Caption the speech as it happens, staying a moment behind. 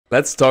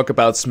Let's talk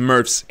about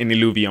Smurfs in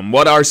Illuvium.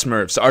 What are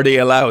Smurfs? Are they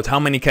allowed? How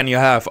many can you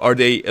have? Are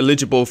they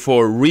eligible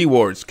for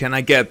rewards? Can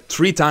I get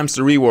 3 times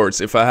the rewards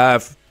if I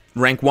have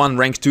rank 1,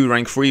 rank 2,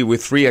 rank 3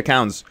 with 3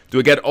 accounts? Do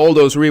I get all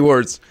those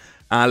rewards?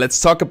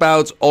 Let's talk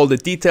about all the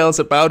details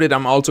about it.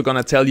 I'm also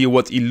gonna tell you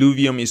what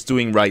Illuvium is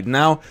doing right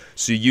now,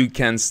 so you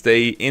can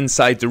stay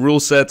inside the rule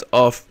set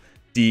of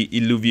the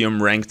Illuvium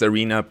Ranked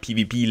Arena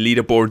PvP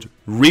Leaderboard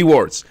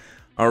rewards.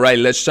 Alright,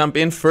 let's jump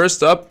in.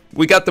 First up,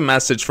 we got the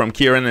message from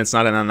Kieran. It's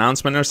not an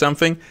announcement or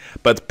something,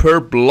 but per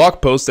blog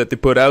post that they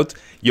put out,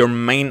 your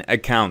main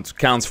account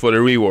counts for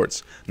the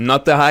rewards,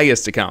 not the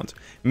highest account.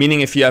 Meaning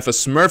if you have a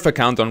Smurf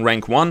account on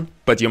rank 1,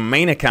 but your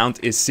main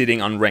account is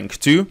sitting on rank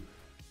 2,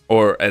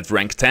 or at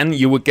rank 10,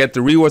 you would get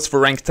the rewards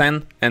for rank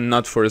 10 and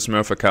not for a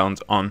Smurf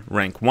account on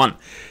rank 1.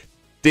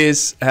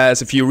 This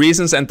has a few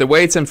reasons, and the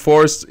way it's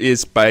enforced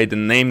is by the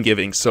name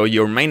giving. So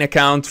your main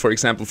account, for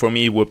example, for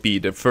me would be,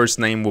 the first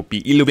name would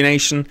be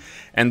Illumination,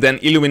 and then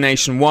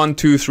Illumination 1,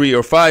 2, 3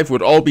 or 5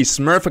 would all be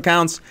Smurf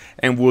accounts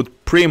and would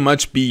pretty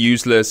much be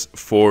useless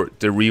for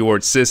the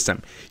reward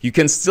system. You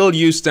can still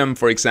use them,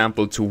 for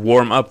example, to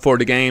warm up for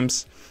the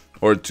games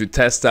or to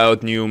test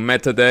out new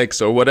meta decks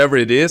or whatever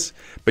it is,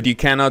 but you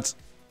cannot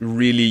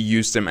really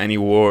use them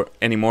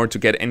anymore to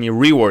get any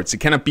rewards. It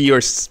cannot be your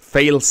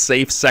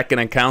fail-safe second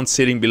account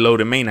sitting below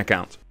the main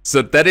account.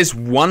 So that is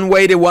one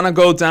way they want to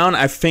go down.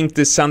 I think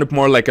this sounded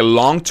more like a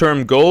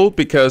long-term goal,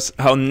 because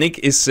how Nick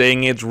is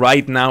saying it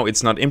right now,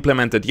 it's not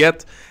implemented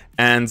yet,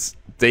 and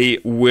they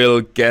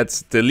will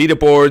get the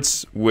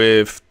leaderboards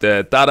with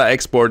the data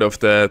export of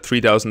the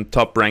 3000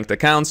 top ranked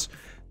accounts.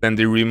 Then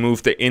they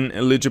remove the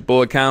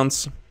ineligible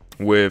accounts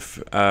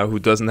with who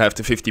doesn't have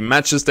the 50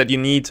 matches that you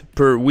need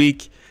per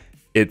week,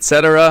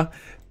 etc.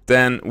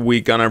 Then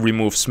we're gonna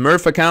remove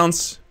Smurf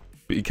accounts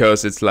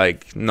because it's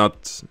like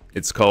not,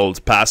 it's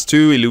called Pass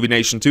 2,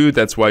 Illumination 2,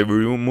 that's why we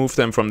remove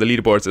them from the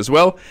leaderboards as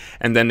well.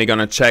 And then they're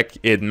gonna check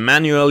it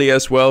manually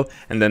as well,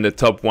 and then the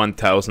top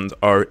 1000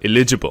 are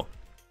eligible.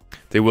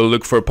 They will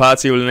look for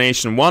Party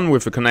Illumination 1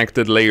 with a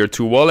connected layer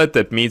 2 wallet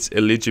that meets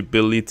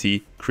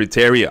eligibility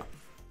criteria,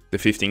 the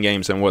 15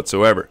 games and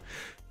whatsoever.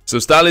 So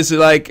style is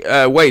like,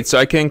 wait, so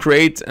I can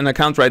create an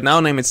account right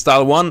now, name it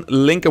style1,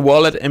 link a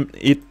wallet, and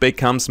it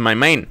becomes my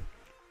main.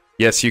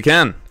 Yes, you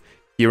can.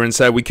 Kieran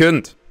said we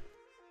couldn't.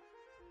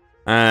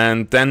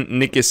 And then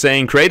Nick is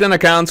saying, create an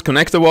account,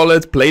 connect a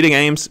wallet, play the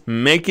games,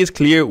 make it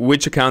clear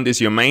which account is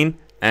your main,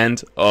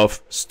 end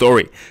of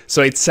story.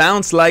 So it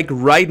sounds like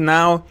right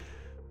now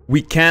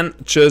we can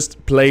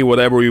just play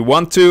whatever we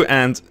want to,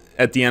 and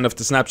at the end of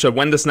the snapshot,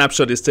 when the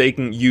snapshot is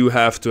taken, you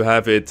have to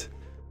have it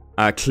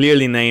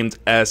clearly named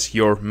as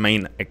your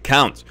main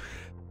account.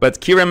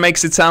 But Kieran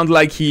makes it sound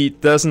like he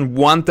doesn't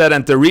want that,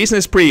 and the reason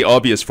is pretty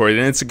obvious for it,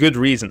 and it's a good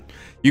reason.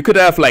 You could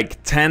have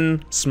like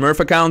 10 Smurf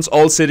accounts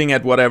all sitting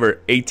at whatever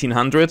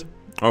 1800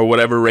 or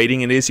whatever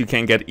rating it is you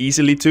can get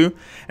easily to,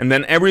 and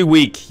then every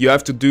week you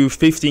have to do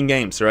 15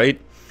 games, right?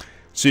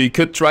 So you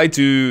could try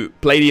to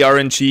play the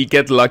RNG,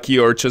 get lucky,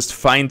 or just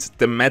find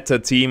the meta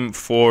team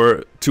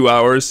for 2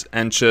 hours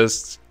and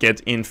just get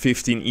in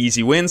 15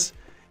 easy wins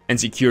and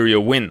secure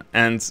your win.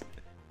 And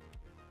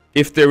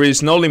if there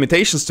is no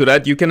limitations to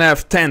that, you can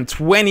have 10,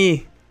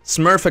 20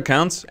 Smurf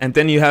accounts, and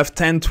then you have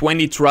 10,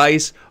 20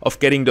 tries of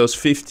getting those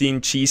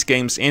 15 cheese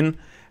games in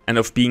and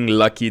of being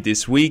lucky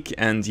this week.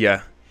 And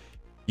yeah,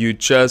 you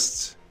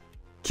just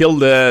kill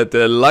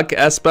the luck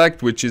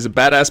aspect, which is a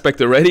bad aspect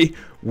already,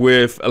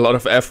 with a lot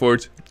of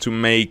effort to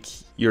make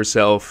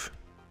yourself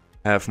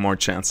have more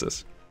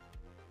chances.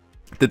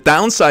 The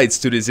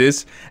downsides to this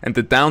is, and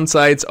the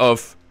downsides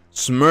of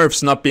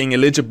Smurfs not being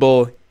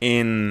eligible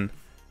in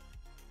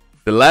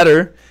the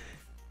ladder,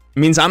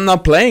 means I'm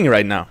not playing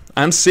right now.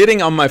 I'm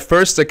sitting on my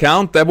first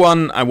account. That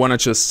one I want to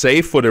just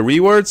save for the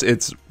rewards.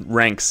 It's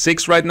rank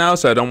 6 right now,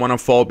 so I don't want to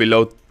fall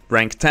below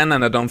rank 10,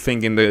 and I don't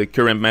think in the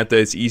current meta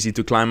it's easy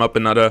to climb up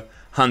another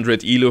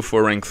 100 elo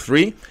for rank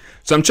 3.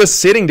 So I'm just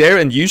sitting there,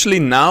 and usually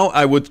now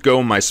I would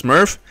go my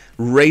Smurf,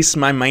 raise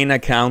my main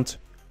account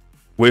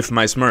with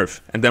my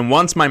Smurf, and then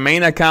once my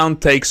main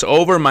account takes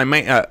over my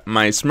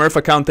Smurf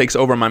account takes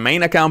over my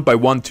main account by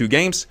 1-2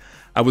 games,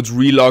 I would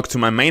relog to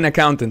my main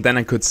account, and then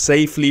I could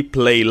safely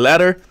play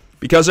ladder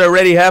because I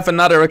already have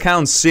another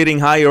account sitting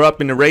higher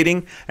up in the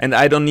rating, and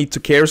I don't need to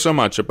care so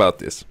much about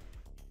this.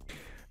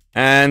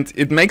 And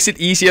it makes it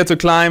easier to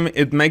climb,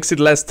 it makes it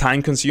less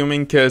time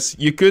consuming, because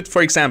you could,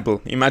 for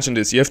example, imagine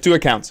this, you have 2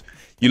 accounts.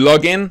 You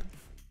log in,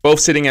 both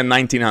sitting at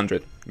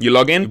 1900. You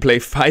log in, you play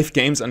 5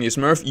 games on your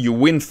Smurf, you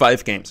win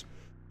 5 games.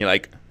 You're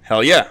like,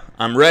 hell yeah,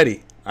 I'm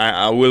ready.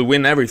 I will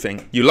win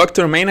everything. You log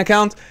to your main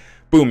account,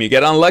 boom, you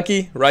get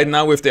unlucky. Right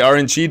now with the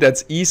RNG,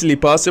 that's easily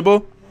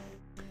possible.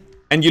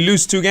 And you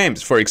lose 2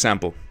 games, for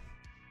example.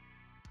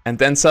 And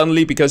then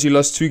suddenly, because you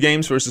lost 2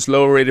 games versus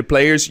lower rated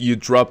players, you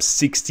drop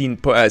 60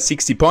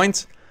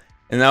 points.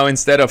 And now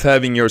instead of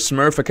having your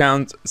Smurf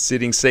account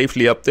sitting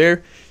safely up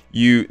there,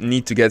 you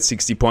need to get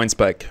 60 points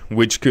back,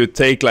 which could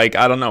take like,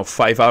 I don't know,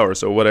 5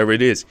 hours or whatever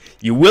it is.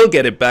 You will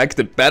get it back.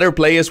 The better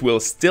players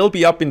will still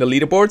be up in the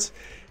leaderboards.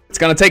 It's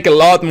gonna take a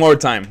lot more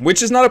time,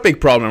 which is not a big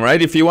problem, right?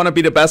 If you want to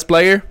be the best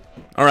player,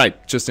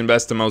 alright, just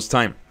invest the most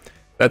time.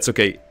 That's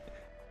okay.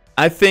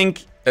 I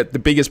think the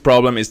biggest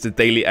problem is the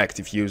daily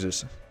active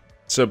users.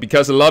 So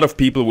because a lot of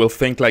people will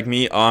think like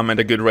me, oh, I'm at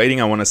a good rating,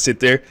 I want to sit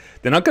there.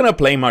 They're not going to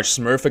play much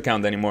Smurf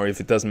account anymore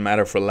if it doesn't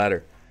matter for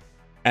ladder.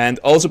 And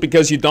also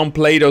because you don't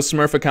play those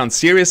Smurf accounts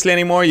seriously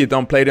anymore, you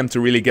don't play them to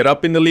really get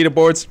up in the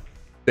leaderboards,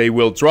 they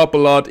will drop a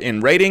lot in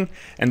rating.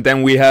 And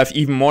then we have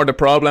even more the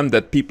problem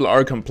that people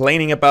are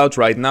complaining about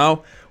right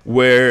now,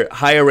 where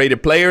higher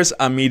rated players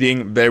are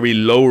meeting very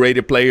low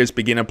rated players,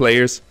 beginner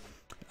players,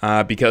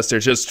 because they're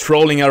just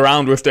trolling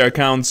around with their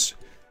accounts,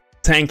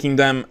 tanking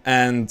them,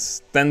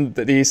 and then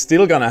they're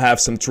still gonna have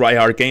some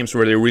try-hard games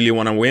where they really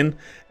want to win.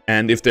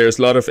 And if there's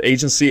a lot of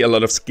agency, a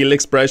lot of skill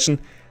expression,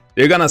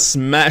 they're gonna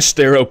smash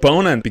their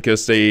opponent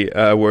because they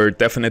were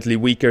definitely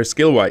weaker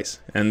skill-wise.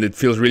 And it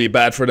feels really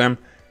bad for them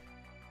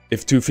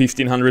if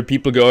 1,500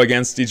 people go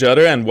against each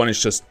other and one is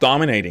just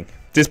dominating.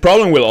 This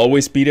problem will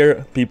always be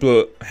there.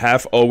 People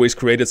have always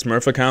created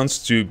Smurf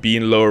accounts to be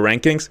in lower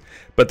rankings,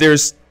 but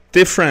there's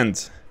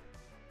different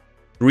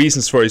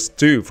reasons for it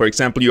too. For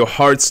example, you're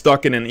hard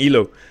stuck in an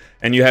elo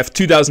and you have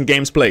 2,000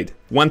 games played,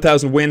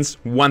 1,000 wins,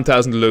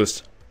 1,000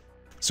 lose.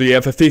 So you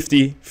have a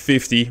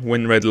 50-50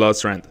 win rate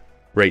loss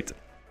rate.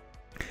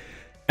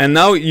 And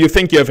now you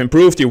think you have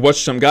improved, you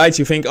watch some guides,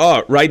 you think,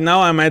 oh, right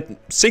now I'm at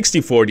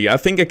 60-40. I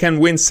think I can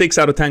win 6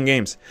 out of 10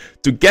 games.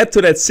 To get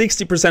to that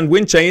 60%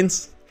 win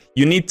chance,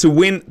 you need to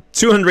win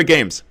 200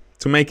 games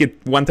to make it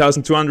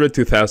 1,200,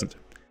 2,000.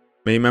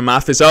 Maybe my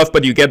math is off,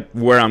 but you get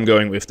where I'm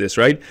going with this,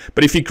 right?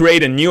 But if you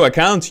create a new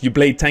account, you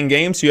play 10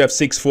 games, you have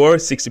 6-4,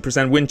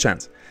 60% win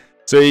chance.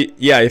 So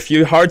yeah, if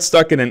you're hard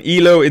stuck in an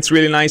elo, it's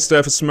really nice to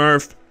have a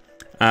Smurf.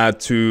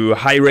 To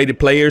high rated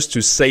players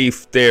to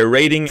save their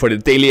rating. For the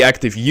daily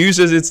active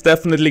users, it's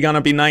definitely gonna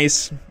be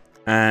nice.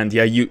 And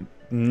yeah, you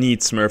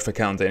need Smurf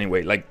account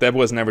anyway. Like, that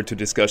was never to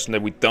discussion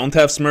that we don't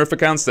have Smurf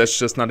accounts. That's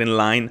just not in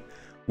line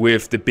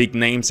with the big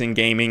names in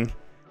gaming.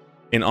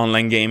 In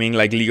online gaming,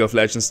 like League of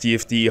Legends,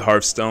 TFT,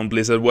 Hearthstone,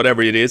 Blizzard,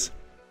 whatever it is.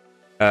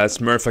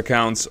 Smurf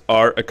accounts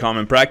are a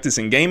common practice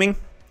in gaming.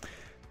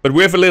 But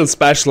we have a little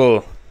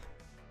special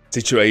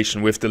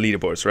situation with the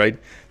leaderboards, right?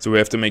 So we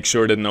have to make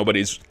sure that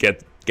nobody's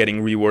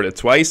getting rewarded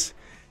twice.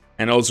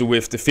 And also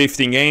with the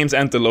 15 games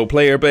and the low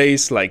player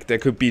base, like there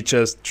could be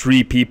just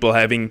 3 people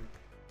having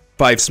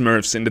 5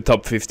 Smurfs in the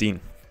top 15.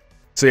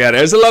 So yeah,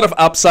 there's a lot of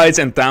upsides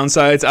and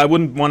downsides. I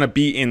wouldn't want to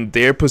be in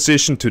their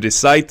position to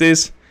decide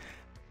this.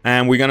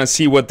 And we're gonna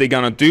see what they're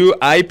gonna do.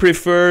 I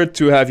prefer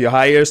to have your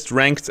highest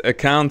ranked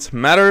account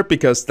matter,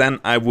 because then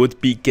I would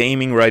be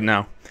gaming right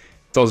now.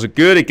 It's also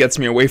good, it gets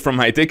me away from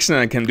my addiction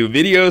and I can do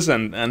videos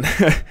and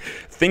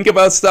think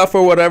about stuff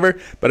or whatever.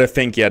 But I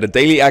think, yeah, the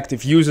daily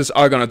active users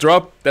are gonna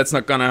drop. That's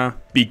not gonna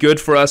be good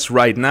for us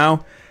right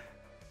now,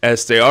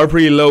 as they are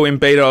pretty low in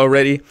beta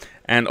already.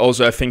 And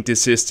also I think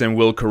this system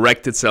will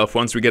correct itself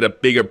once we get a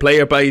bigger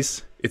player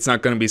base. It's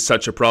not gonna be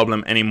such a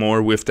problem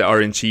anymore with the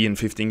RNG in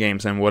 15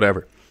 games and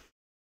whatever.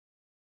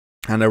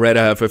 And I'd rather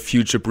have a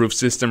future-proof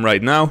system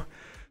right now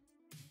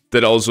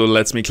that also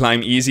lets me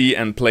climb easy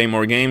and play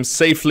more games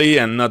safely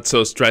and not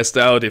so stressed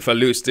out. If I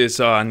lose this,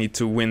 oh, I need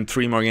to win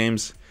 3 more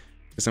games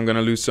because I'm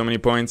gonna lose so many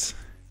points.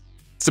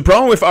 It's the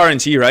problem with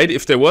RNG, right?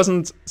 If there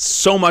wasn't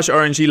so much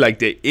RNG like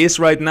there is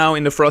right now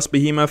in the Frost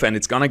Behemoth, and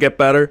it's gonna get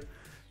better.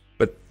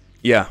 But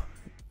yeah,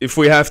 if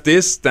we have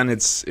this, then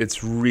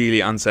it's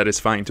really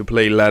unsatisfying to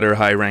play ladder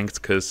high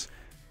ranked, because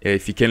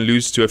if you can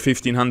lose to a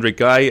 1500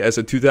 guy as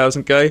a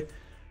 2000 guy,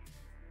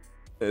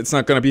 it's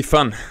not gonna be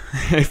fun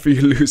if you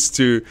lose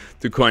to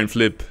coin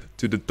flip,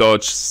 to the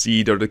dodge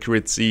seed or the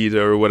crit seed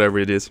or whatever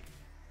it is.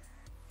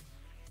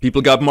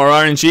 People got more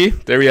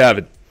RNG, there you have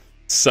it.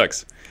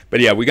 Sucks. But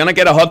yeah, we're gonna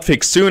get a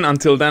hotfix soon.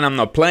 Until then, I'm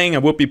not playing. I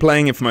would be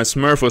playing if my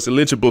Smurf was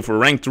eligible for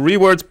ranked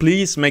rewards.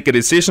 Please make a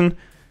decision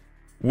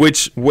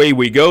which way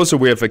we go, so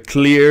we have a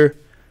clear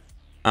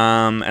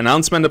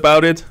announcement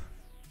about it.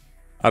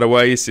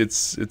 Otherwise,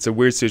 it's a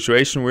weird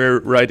situation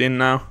we're right in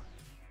now.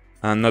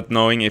 Not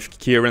knowing if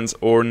Kieran's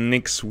or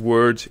Nick's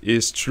word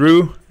is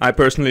true. I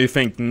personally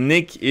think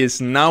Nick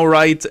is now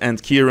right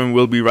and Kieran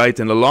will be right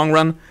in the long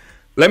run.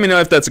 Let me know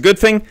if that's a good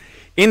thing.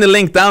 In the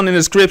link down in the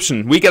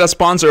description, we get a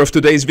sponsor of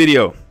today's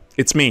video.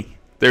 It's me.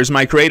 There's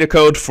my creator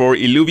code for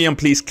Illuvium.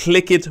 Please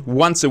click it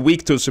once a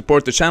week to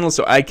support the channel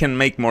so I can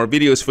make more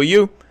videos for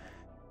you.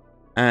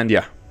 And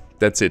yeah,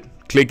 that's it.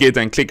 Click it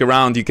and click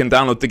around. You can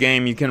download the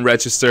game, you can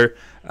register.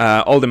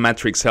 All the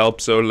metrics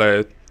help,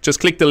 so just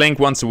click the link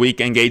once a week,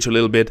 engage a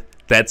little bit.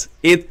 That's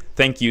it.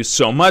 Thank you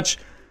so much.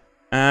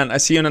 And I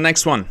see you in the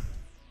next one.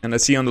 And I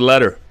see you on the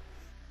ladder.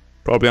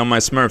 Probably on my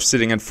Smurf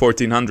sitting at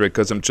 1400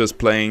 because I'm just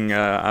playing,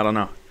 I don't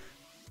know.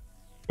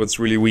 What's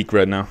really weak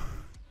right now.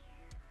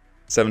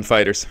 7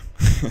 fighters.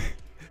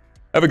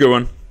 Have a good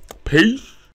one. Peace.